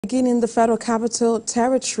Begin in the Federal Capital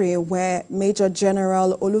Territory, where Major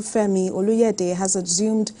General Olufemi Oluyede has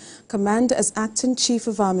assumed command as Acting Chief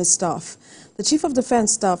of Army Staff. The Chief of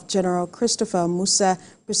Defense Staff, General Christopher Musa,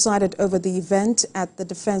 presided over the event at the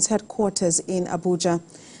Defense Headquarters in Abuja.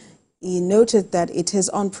 He noted that it is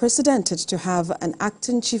unprecedented to have an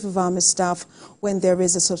Acting Chief of Army Staff when there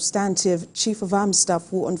is a substantive Chief of Army Staff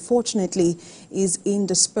who unfortunately is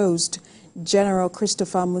indisposed. General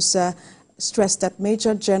Christopher Musa stressed that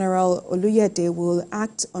Major General Oluyede will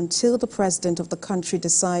act until the President of the country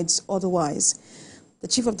decides otherwise. The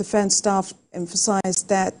Chief of Defense Staff emphasized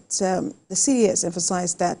that the CDS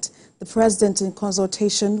emphasized that the President, in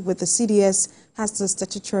consultation with the CDS, has the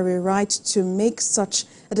statutory right to make such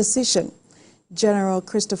a decision. General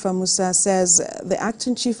Christopher Musa says the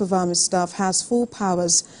Acting Chief of Army Staff has full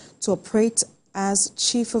powers to operate as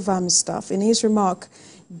Chief of Army Staff. In his remark,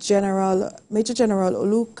 Major General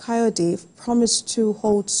Oluyede promised to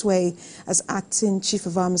hold sway as Acting Chief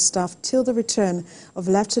of Army Staff till the return of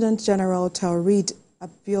Lieutenant General Taoreed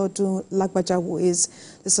Abiodun Lagbaja, who is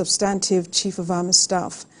the substantive Chief of Army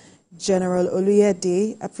Staff. General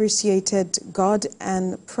Oluyede appreciated God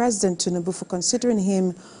and President Tinubu for considering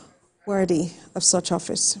him worthy of such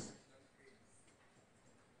office.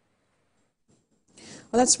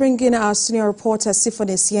 Well, let's bring in our senior reporter, Sifon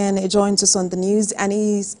Esien. He joins us on the news, and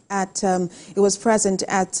he was present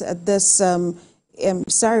at this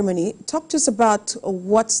ceremony. Talk to us about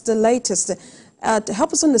what's the latest. To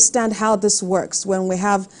help us understand how this works when we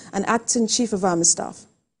have an Acting Chief of Army Staff.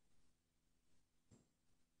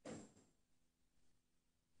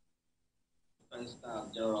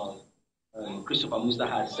 General Christopher Musa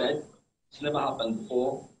has said it's never happened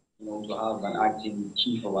before, to have an acting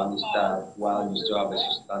Chief of Army Staff while you still have a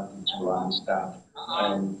substantive Chief of Army Staff.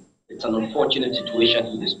 It's an unfortunate situation,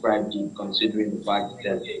 he described it, considering the fact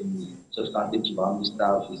that the substantive Chief of Army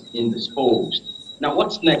Staff is indisposed. Now,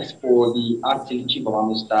 what's next for the acting Chief of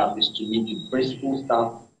Army Staff is to meet with principal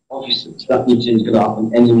staff officers. That meeting is going to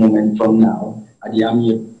happen any moment from now at the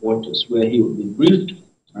Army headquarters, where he will be briefed,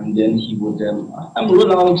 and then he would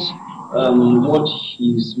roll out what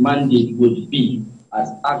his mandate would be as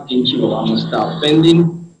acting Chief of Army Staff,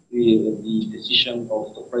 pending the decision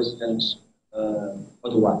of the President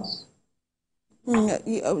otherwise.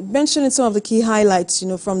 You mentioned some of the key highlights,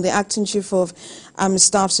 from the Acting Chief of Army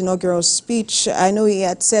Staff's inaugural speech. I know he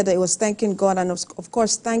had said that he was thanking God and, of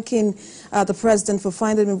course, thanking the President for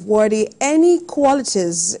finding him worthy. Any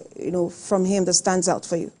qualities, from him that stands out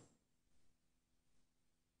for you?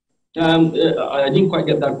 I didn't quite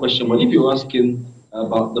get that question, but if you're asking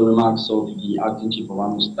about the remarks of the Acting Chief of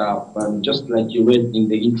Army Staff, just like you read in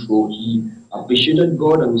the intro, he appreciated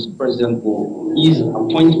God and his President for his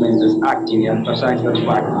appointment as acting. He emphasized that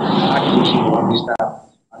fact, Acting Chief of Army Staff,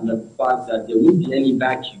 and the fact that there won't be any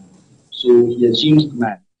vacuum. So he assumes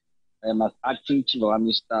command as Acting Chief of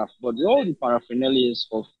Army Staff, but all the paraphernalia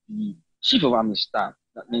of the Chief of Army Staff.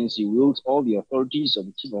 That means he wields all the authorities of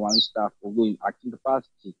the Chief of Army Staff, although in acting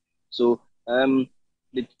capacity. So the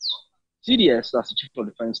CDS, as the Chief of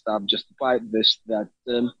Defense Staff, justified this that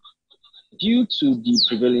due to the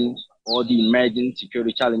prevailing or the emerging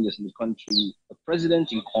security challenges in the country, the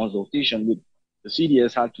President, in consultation with the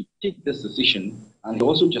CDS, had to take this decision, and he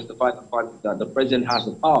also justified the fact that the President has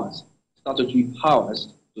the powers, statutory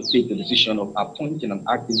powers, to take the decision of appointing an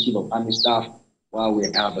acting Chief of Army Staff while we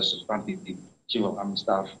have a substantive Chief of Army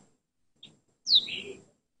Staff.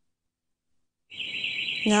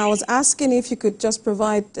 Now, I was asking if you could just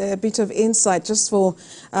provide a bit of insight, just for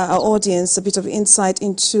our audience, a bit of insight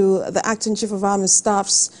into the Acting Chief of Army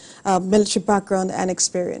Staff's military background and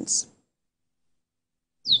experience.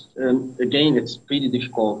 Again, it's pretty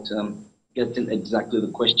difficult getting exactly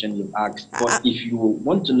the question you've asked. But if you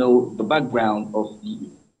want to know the background of the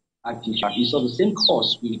Acting Chief, he saw the same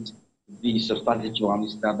course with the substantive Chief of Army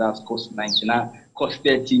Staff. That's course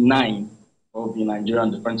 39 of the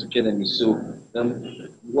Nigerian Defense Academy. So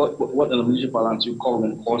what an military balance you call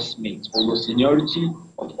them course mates. Although seniority,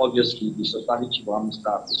 but obviously the substantive Chief of Army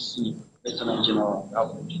Staff is Lieutenant General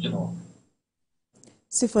and Major General.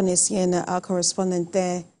 Sifon Esien, our correspondent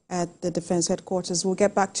there at the Defense Headquarters. We'll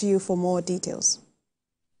get back to you for more details.